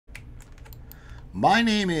My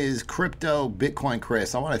name is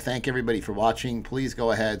CryptoBitcoinChris. I want to thank everybody for watching. Please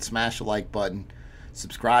go ahead, smash the like button,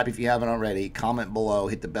 subscribe if you haven't already, comment below,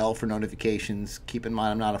 hit the bell for notifications. Keep in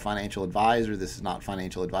mind, I'm not a financial advisor. This is not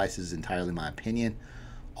financial advice. This is entirely my opinion.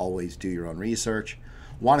 Always do your own research.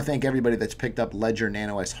 Want to thank everybody that's picked up Ledger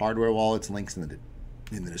Nano S hardware wallets. Links in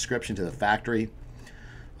the description to the factory.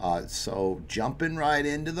 So jumping right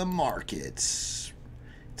into the markets.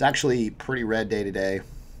 It's actually pretty red day today.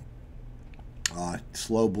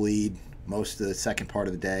 Slow bleed most of the second part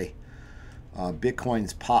of the day.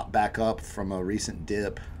 Bitcoin's popped back up from a recent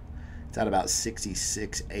dip. It's at about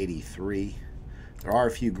 66.83. There are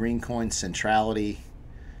a few green coins. Centrality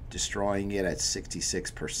destroying it at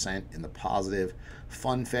 66% in the positive.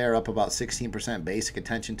 Funfair up about 16%. Basic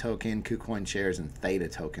Attention Token, KuCoin shares, and Theta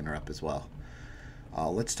token are up as well.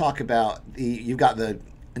 Let's talk about you've got the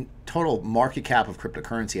total market cap of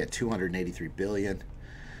cryptocurrency at 283 billion.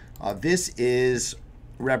 This is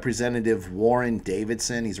Representative Warren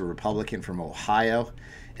Davidson. He's a Republican from Ohio,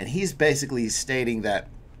 and he's basically stating that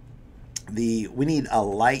we need a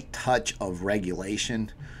light touch of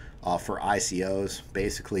regulation for ICOs.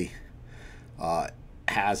 Basically,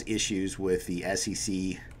 has issues with the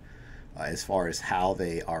SEC as far as how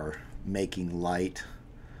they are making light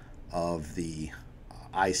of the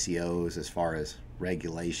ICOs as far as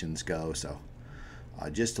regulations go. So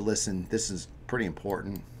just to listen, this is pretty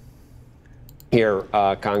important. Here,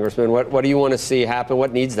 Congressman, what do you want to see happen?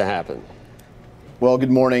 What needs to happen? Well, good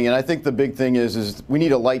morning. And I think the big thing is we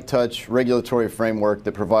need a light touch regulatory framework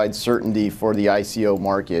that provides certainty for the ICO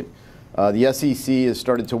market. The SEC has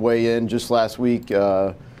started to weigh in. Just last week,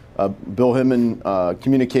 Bill Himman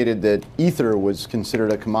communicated that Ether was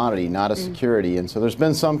considered a commodity, not a security. And so there's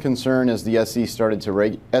been some concern as the SEC started to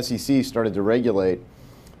regulate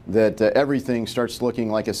that everything starts looking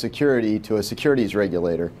like a security to a securities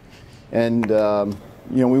regulator. And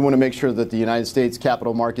we want to make sure that the United States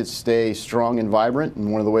capital markets stay strong and vibrant,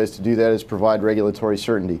 and one of the ways to do that is provide regulatory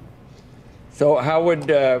certainty. So how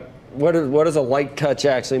would what does a light touch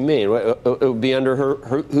actually mean? It would be under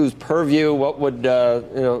whose purview? What would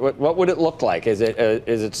what would it look like? Is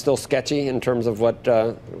it still sketchy in terms of what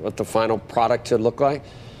the final product should look like?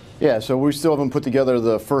 Yeah, so we still haven't put together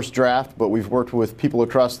the first draft, but we've worked with people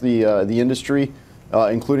across the industry,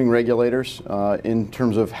 including regulators, in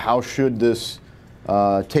terms of how should this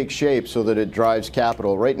take shape so that it drives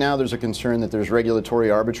capital. Right now there's a concern that there's regulatory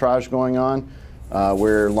arbitrage going on,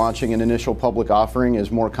 where launching an initial public offering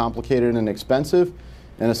is more complicated and expensive,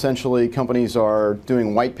 and essentially companies are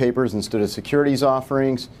doing white papers instead of securities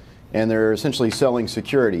offerings, and they're essentially selling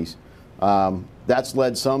securities. That's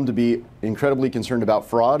led some to be incredibly concerned about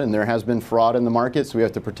fraud, and there has been fraud in the market, so we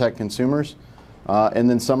have to protect consumers. And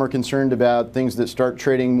then some are concerned about things that start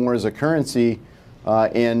trading more as a currency,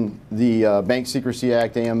 and the Bank Secrecy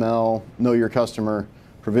Act, AML, Know Your Customer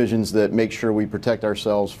provisions that make sure we protect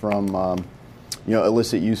ourselves from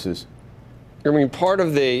illicit uses. I mean, part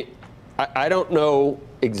of I don't know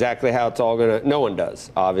exactly how it's all going to, no one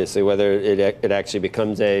does, obviously, whether it actually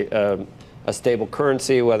becomes a stable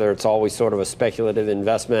currency, whether it's always sort of a speculative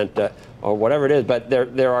investment or whatever it is, but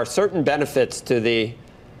there are certain benefits to the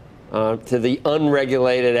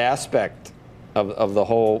unregulated aspect of the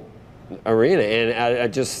whole arena, and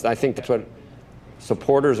I think that's what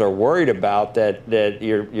supporters are worried about. That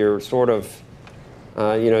you're sort of,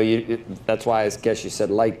 that's why I guess you said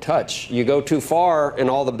light touch. You go too far, and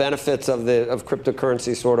all the benefits of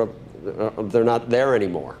cryptocurrency sort of they're not there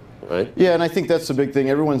anymore, right? Yeah, and I think that's the big thing.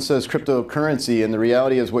 Everyone says cryptocurrency, and the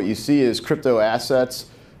reality is what you see is crypto assets.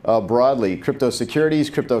 Broadly, crypto securities,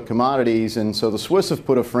 crypto commodities, and so the Swiss have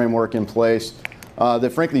put a framework in place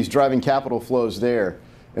that frankly is driving capital flows there.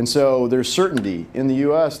 And so there's certainty. In the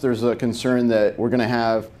US, there's a concern that we're going to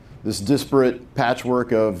have this disparate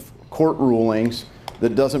patchwork of court rulings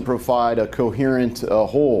that doesn't provide a coherent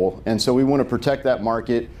whole. And so we want to protect that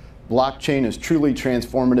market. Blockchain is truly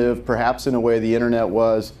transformative, perhaps in a way the internet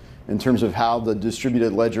was, in terms of how the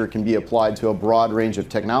distributed ledger can be applied to a broad range of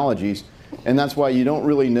technologies. And that's why you don't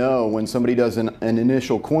really know when somebody does an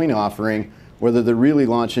initial coin offering whether they're really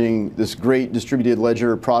launching this great distributed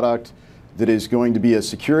ledger product that is going to be a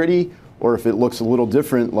security, or if it looks a little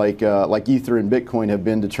different, like Ether and Bitcoin have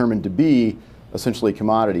been determined to be essentially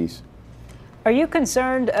commodities. Are you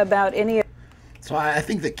concerned about any? So I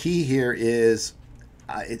think the key here is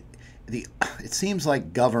it seems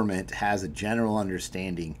like government has a general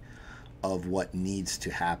understanding of what needs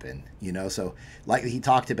to happen, so like he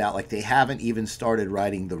talked about, like they haven't even started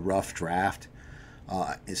writing the rough draft.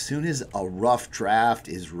 As soon as a rough draft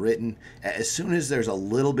is written, as soon as there's a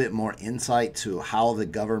little bit more insight to how the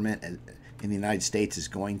government in the United States is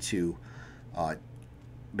going to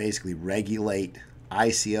basically regulate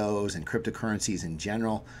ICOs and cryptocurrencies in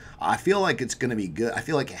general. I feel like it's going to be good. I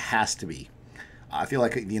feel like it has to be. I feel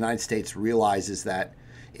like the United States realizes that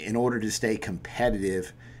in order to stay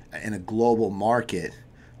competitive in a global market,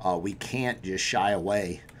 we can't just shy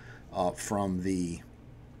away from the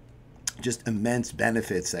just immense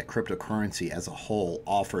benefits that cryptocurrency as a whole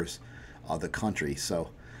offers the country. So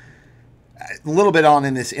a little bit on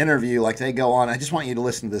in this interview, like they go on, I just want you to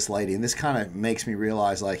listen to this lady, and this kind of makes me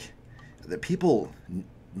realize like that people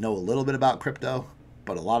know a little bit about crypto,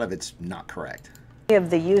 but a lot of it's not correct. Of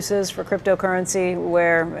the uses for cryptocurrency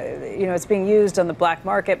where, it's being used on the black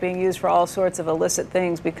market, being used for all sorts of illicit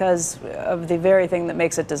things because of the very thing that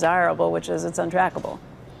makes it desirable, which is it's untrackable.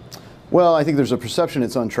 Well, I think there's a perception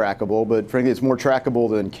it's untrackable, but frankly, it's more trackable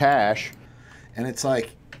than cash. And it's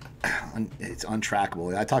like, it's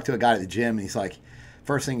untrackable. I talked to a guy at the gym, and he's like,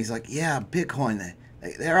 first thing he's like, yeah, Bitcoin,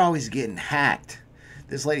 they're always getting hacked.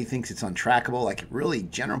 This lady thinks it's untrackable. Like, really,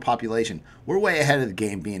 general population, we're way ahead of the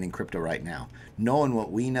game being in crypto right now. Knowing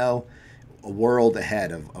what we know, a world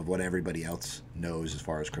ahead of what everybody else knows as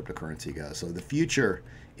far as cryptocurrency goes. So the future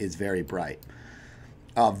is very bright.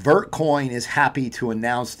 Vertcoin is happy to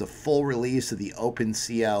announce the full release of the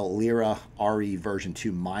OpenCL Lyra RE version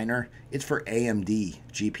 2 miner. It's for AMD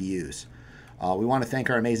GPUs. We want to thank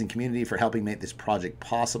our amazing community for helping make this project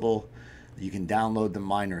possible. You can download the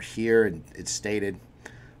miner here, and it's stated.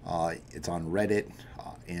 It's on Reddit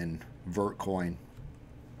in Vertcoin,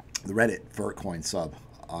 the Reddit Vertcoin sub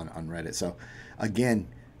on Reddit. So again,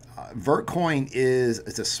 Vertcoin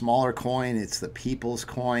it's a smaller coin. It's the people's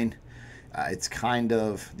coin. It's kind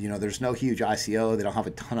of, there's no huge ICO. They don't have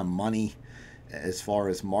a ton of money as far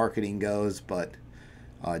as marketing goes, but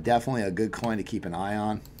definitely a good coin to keep an eye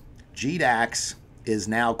on. GDAX is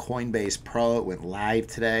now Coinbase Pro. It went live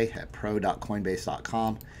today at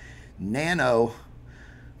pro.coinbase.com. Nano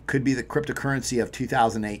could be the cryptocurrency of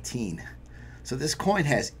 2018. So this coin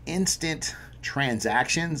has instant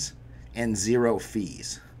transactions and zero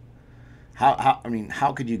fees.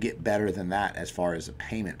 How could you get better than that as far as a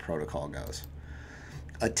payment protocol goes?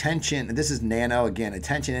 Attention, this is Nano again.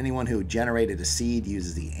 Attention, anyone who generated a seed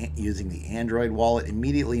using the Android wallet,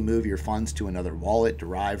 immediately move your funds to another wallet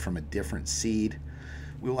derived from a different seed.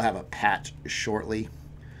 We will have a patch shortly.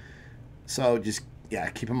 So just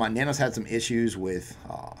keep in mind, Nano's had some issues with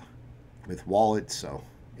wallets. So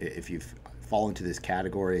if you fall into this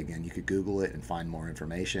category, again, you could Google it and find more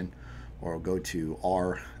information, or go to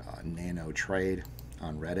our Nano trade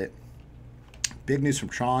on Reddit. Big news from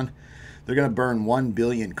TRON. They're going to burn 1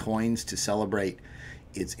 billion coins to celebrate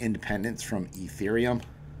its independence from Ethereum.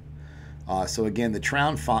 So again, the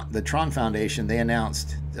TRON Foundation, they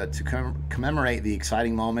announced to commemorate the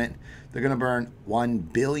exciting moment, they're going to burn 1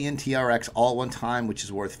 billion TRX all at one time, which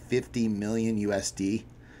is worth 50 million USD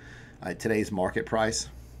at today's market price.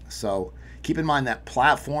 So keep in mind that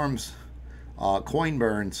platforms coin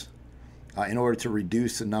burns in order to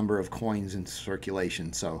reduce the number of coins in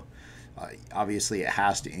circulation. So obviously it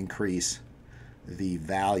has to increase the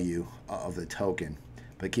value of the token.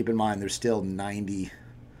 But keep in mind there's still 99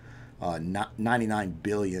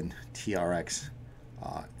 billion TRX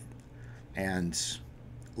and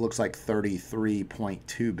looks like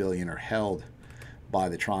 33.2 billion are held by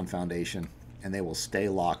the TRON Foundation, and they will stay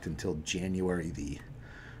locked until January the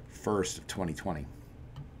 1st of 2020.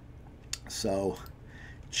 So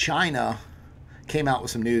China came out with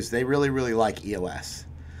some news. They really, really like EOS.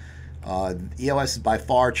 EOS is by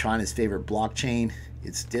far China's favorite blockchain.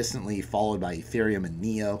 It's distantly followed by Ethereum and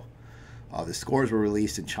Neo. The scores were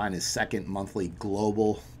released in China's second monthly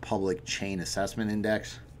global public chain assessment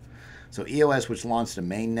index. So EOS, which launched a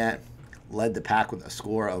mainnet, led the pack with a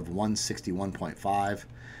score of 161.5.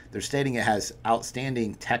 They're stating it has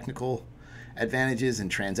outstanding technical advantages in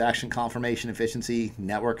transaction confirmation efficiency,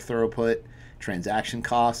 network throughput, transaction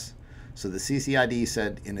costs. So the CCID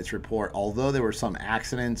said in its report, although there were some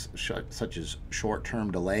accidents such as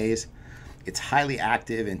short-term delays, it's highly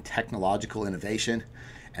active in technological innovation,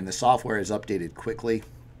 and the software is updated quickly,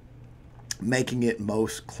 making it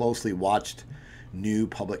most closely watched new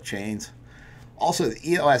public chains. Also,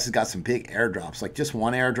 the EOS has got some big airdrops, like just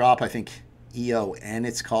one airdrop, I think EON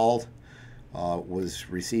it's called, was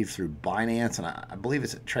received through Binance, and I believe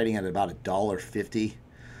it's trading at about $1.50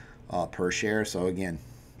 per share. So again,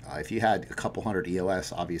 if you had a couple hundred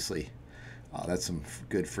EOS, obviously that's some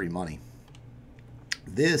good free money.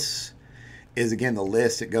 This is again the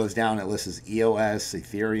list. It goes down. It lists EOS,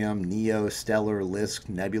 Ethereum, Neo, Stellar, Lisk,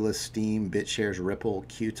 Nebulous, Steam, BitShares, Ripple,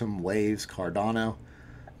 Qtum, Waves, Cardano,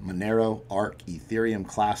 Monero, Arc, Ethereum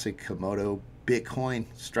Classic, Komodo, Bitcoin,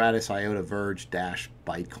 Stratus, IOTA, Verge, Dash,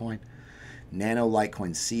 Bytecoin. Nano,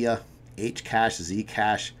 Litecoin, SIA, Hcash,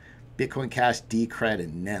 Zcash, Bitcoin Cash, Decred,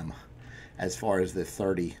 and NEM as far as the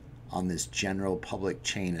 30 on this general public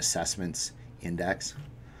chain assessments index.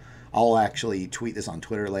 I'll actually tweet this on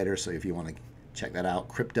Twitter later, so if you want to check that out,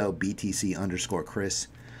 CryptoBTC_Chris.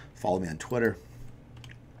 Follow me on Twitter.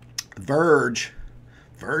 Verge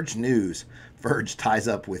news. Verge ties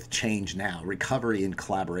up with Change Now, recovery and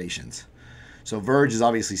collaborations. So Verge is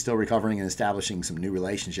obviously still recovering and establishing some new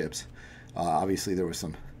relationships. Obviously, there was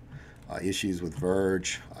some issues with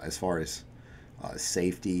Verge as far as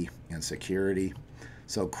safety and security.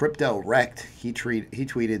 So Crypto Wrecked, he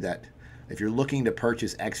tweeted that if you're looking to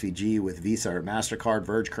purchase XVG with Visa or MasterCard,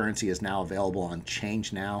 Verge currency is now available on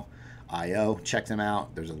ChangeNow.io. Check them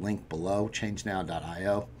out. There's a link below,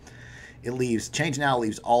 ChangeNow.io. ChangeNow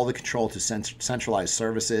leaves all the control to centralized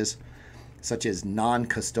services, such as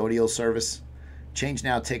non-custodial service.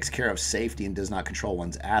 ChangeNow takes care of safety and does not control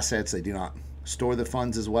one's assets. They do not store the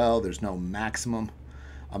funds as well. There's no maximum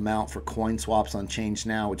amount for coin swaps on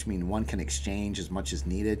ChangeNow, which means one can exchange as much as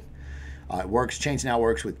needed. ChangeNow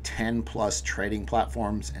works with 10 plus trading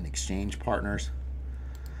platforms and exchange partners.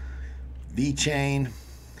 VeChain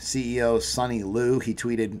CEO Sunny Liu, he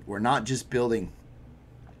tweeted, "We're not just building."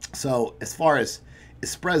 So as far as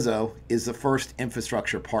Espresso is the first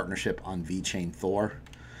infrastructure partnership on VeChain Thor.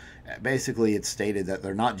 Basically, it's stated that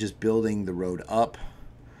they're not just building the road up,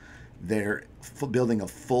 they're building a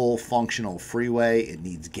full functional freeway. It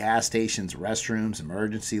needs gas stations, restrooms,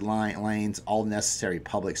 emergency lanes, all necessary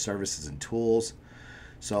public services and tools.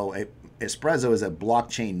 So Espresso is a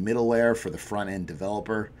blockchain middleware for the front-end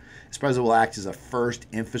developer. Espresso will act as a first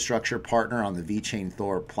infrastructure partner on the VeChain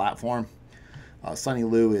Thor platform. Sunny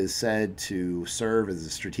Liu is said to serve as a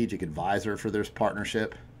strategic advisor for this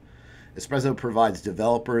partnership. Espresso provides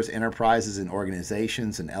developers, enterprises, and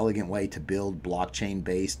organizations an elegant way to build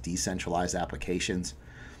blockchain-based decentralized applications.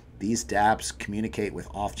 These dApps communicate with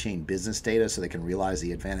off-chain business data so they can realize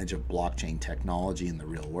the advantage of blockchain technology in the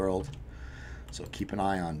real world. So keep an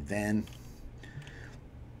eye on Ven.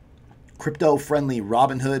 Crypto-friendly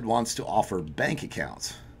Robinhood wants to offer bank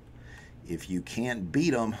accounts. If you can't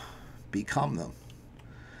beat them, become them.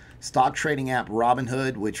 Stock trading app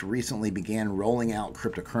Robinhood, which recently began rolling out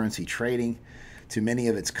cryptocurrency trading to many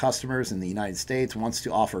of its customers in the United States, wants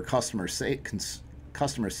to offer customer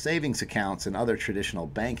savings accounts and other traditional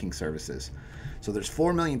banking services. So there's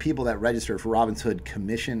 4 million people that registered for Robinhood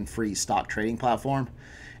commission-free stock trading platform,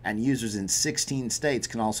 and users in 16 states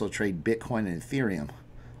can also trade Bitcoin and Ethereum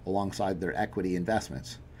alongside their equity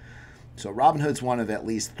investments. So Robinhood's one of at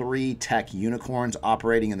least 3 tech unicorns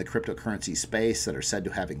operating in the cryptocurrency space that are said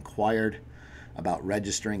to have inquired about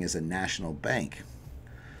registering as a national bank.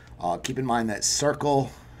 Keep in mind that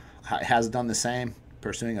Circle has done the same,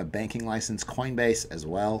 pursuing a banking license, Coinbase as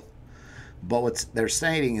well. But what they're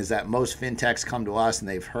stating is that most fintechs come to us and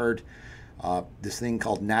they've heard this thing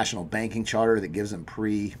called National Banking Charter that gives them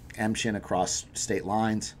preemption across state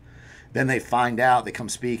lines. Then they find out, they come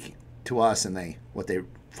speak to us, and they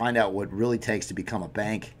find out what it really takes to become a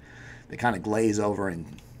bank. They kind of glaze over and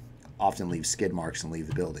often leave skid marks and leave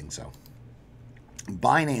the building. So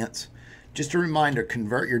Binance, just a reminder,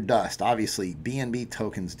 convert your dust. Obviously, BNB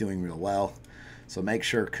token's doing real well. So make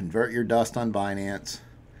sure, convert your dust on Binance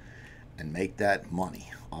and make that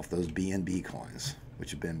money off those BNB coins,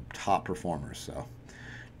 which have been top performers. So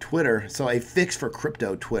Twitter, so a fix for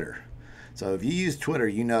crypto Twitter. So if you use Twitter,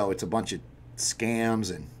 you know it's a bunch of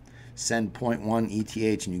scams and send 0.1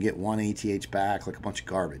 ETH and you get 1 ETH back, like a bunch of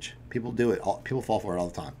garbage. People do it. People fall for it all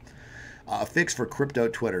the time. A fix for crypto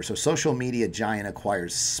Twitter. So social media giant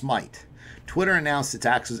acquires Smite. Twitter announced its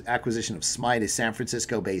acquisition of Smite, a San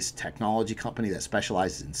Francisco-based technology company that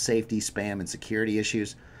specializes in safety, spam, and security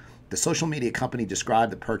issues. The social media company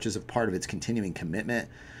described the purchase of part of its continuing commitment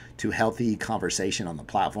to healthy conversation on the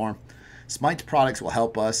platform. Smite's products will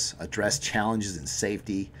help us address challenges in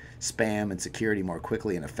safety, spam, and security more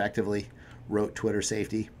quickly and effectively, wrote Twitter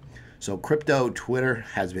Safety. So crypto Twitter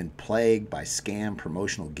has been plagued by scam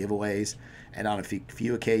promotional giveaways, and on a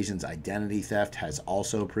few occasions, identity theft has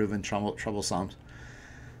also proven troublesome.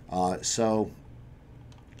 So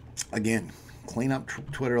again, clean up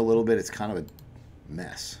Twitter a little bit. It's kind of a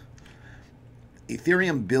mess.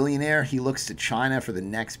 Ethereum billionaire, he looks to China for the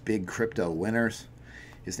next big crypto winners.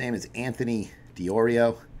 His name is Anthony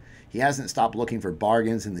Diorio. He hasn't stopped looking for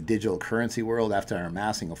bargains in the digital currency world after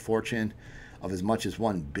amassing a fortune of as much as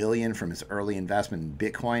 $1 billion from his early investment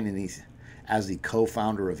in Bitcoin, and he's as the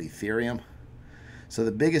co-founder of Ethereum. So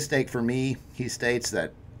the biggest stake for me, he states,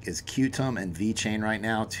 that is Qtum and VeChain right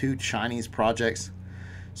now, 2 Chinese projects.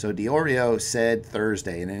 So Diorio said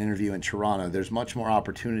Thursday in an interview in Toronto, there's much more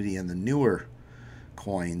opportunity in the newer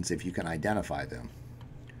coins if you can identify them.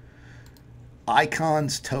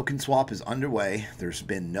 ICON's token swap is underway. There's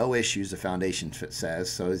been no issues, the foundation says.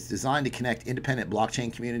 So it's designed to connect independent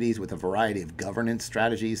blockchain communities with a variety of governance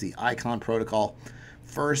strategies. The ICON protocol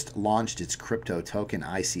first launched its crypto token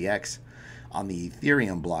ICX on the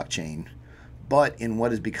Ethereum blockchain, but in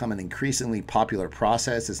what has become an increasingly popular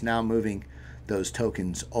process, is now moving those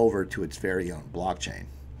tokens over to its very own blockchain.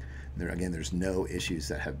 Again, there's no issues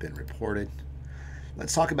that have been reported.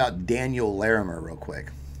 Let's talk about Daniel Larimer real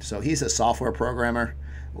quick. So he's a software programmer.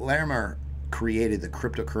 Larimer created the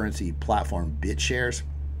cryptocurrency platform BitShares.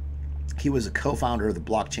 He was a co-founder of the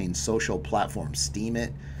blockchain social platform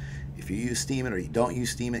Steemit. If you use Steemit or you don't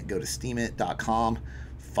use Steemit, go to steemit.com.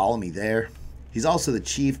 Follow me there. He's also the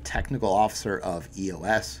chief technical officer of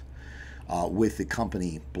EOS with the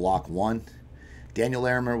company Block One. Daniel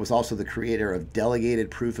Larimer was also the creator of delegated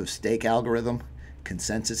proof of stake algorithm,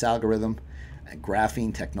 consensus algorithm, and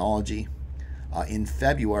graphene technology. In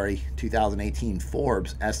February 2018,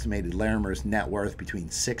 Forbes estimated Larimer's net worth between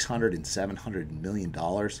 $600 and $700 million.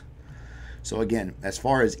 So again, as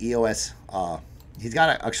far as EOS, he's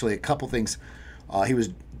got actually a couple things. He was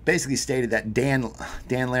basically stated that Dan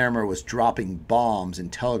Larimer was dropping bombs in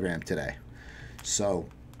Telegram today. So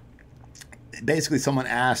basically someone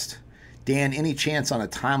asked, Dan, any chance on a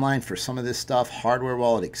timeline for some of this stuff, hardware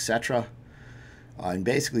wallet, etc.? And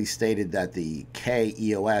basically stated that the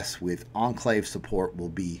EOS with Enclave support will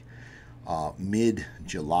be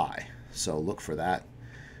mid-July. So look for that.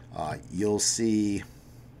 You'll see,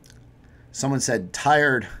 someone said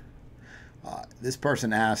tired. This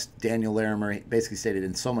person asked Daniel Larimer, basically stated,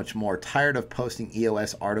 and so much more, tired of posting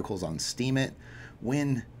EOS articles on Steemit,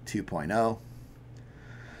 Win 2.0.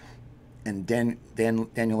 And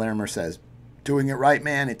Daniel Larimer says, doing it right,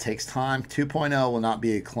 man. It takes time. 2.0 will not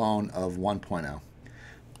be a clone of 1.0.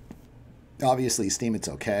 Obviously, Steemit's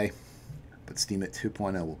okay, but Steemit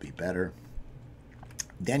 2.0 will be better.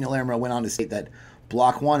 Daniel Larimer went on to state that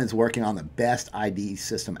Block One is working on the best ID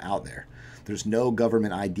system out there. There's no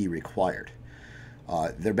government ID required.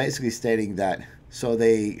 They're basically stating that, so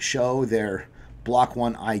they show their Block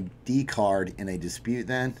One ID card in a dispute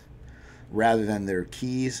then, rather than their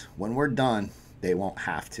keys. When we're done, they won't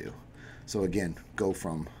have to. So again, go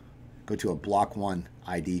to a Block One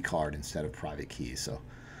ID card instead of private keys. So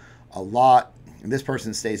a lot, and this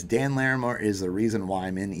person states, Dan Larimer is the reason why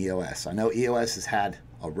I'm in EOS. I know EOS has had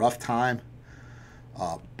a rough time,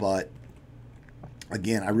 but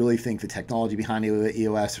again, I really think the technology behind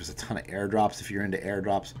EOS, there's a ton of airdrops if you're into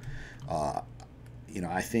airdrops.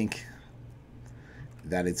 I think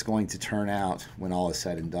that it's going to turn out, when all is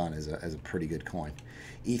said and done, as a pretty good coin.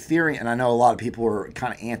 Ethereum, and I know a lot of people are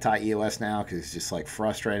kind of anti-EOS now because it's just like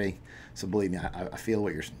frustrating. So believe me, I feel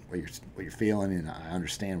what you're feeling, and I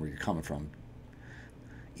understand where you're coming from.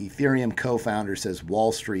 Ethereum co-founder says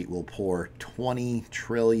Wall Street will pour $20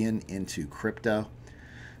 trillion into crypto.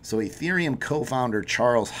 So Ethereum co-founder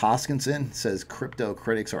Charles Hoskinson says crypto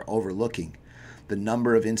critics are overlooking the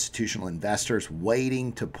number of institutional investors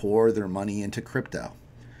waiting to pour their money into crypto.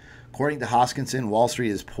 According to Hoskinson, Wall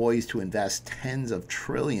Street is poised to invest tens of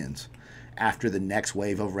trillions after the next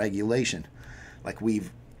wave of regulation. Like we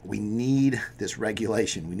need this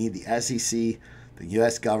regulation. We need the SEC, the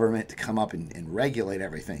U.S. government to come up and regulate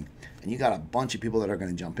everything. And you got a bunch of people that are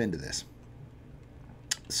going to jump into this.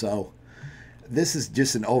 So this is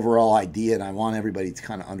just an overall idea, and I want everybody to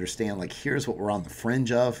kind of understand, like, here's what we're on the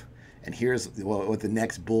fringe of, and here's what the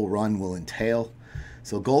next bull run will entail.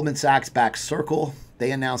 So Goldman Sachs backed Circle.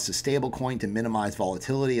 They announced a stable coin to minimize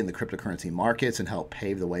volatility in the cryptocurrency markets and help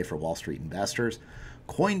pave the way for Wall Street investors.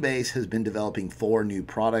 Coinbase has been developing 4 new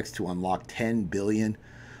products to unlock $10 billion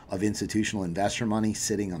of institutional investor money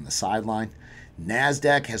sitting on the sideline.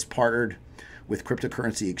 NASDAQ has partnered with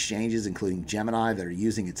cryptocurrency exchanges, including Gemini, that are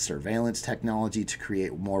using its surveillance technology to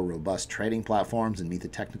create more robust trading platforms and meet the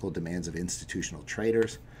technical demands of institutional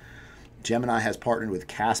traders. Gemini has partnered with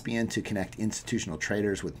Caspian to connect institutional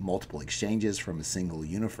traders with multiple exchanges from a single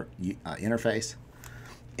interface.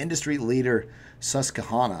 Industry leader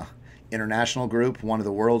Susquehanna International Group, one of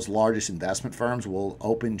the world's largest investment firms, will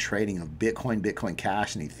open trading of Bitcoin, Bitcoin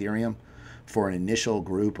Cash, and Ethereum for an initial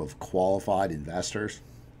group of qualified investors.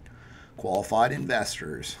 Qualified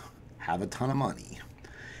investors have a ton of money.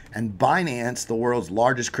 And Binance, the world's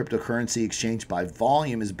largest cryptocurrency exchange by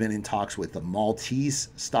volume, has been in talks with the Maltese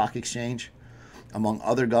Stock Exchange, among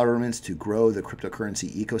other governments, to grow the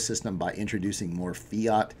cryptocurrency ecosystem by introducing more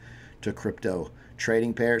fiat to crypto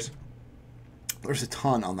trading pairs. There's a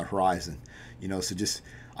ton on the horizon, so just,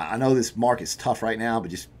 I know this market's tough right now,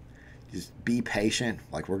 but just be patient.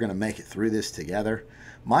 Like, we're going to make it through this together.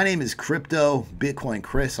 My name is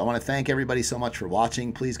CryptoBitcoinChris. I want to thank everybody so much for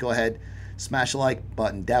watching. Please go ahead, smash the like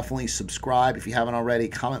button. Definitely subscribe if you haven't already.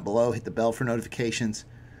 Comment below. Hit the bell for notifications.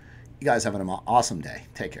 You guys have an awesome day.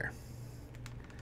 Take care.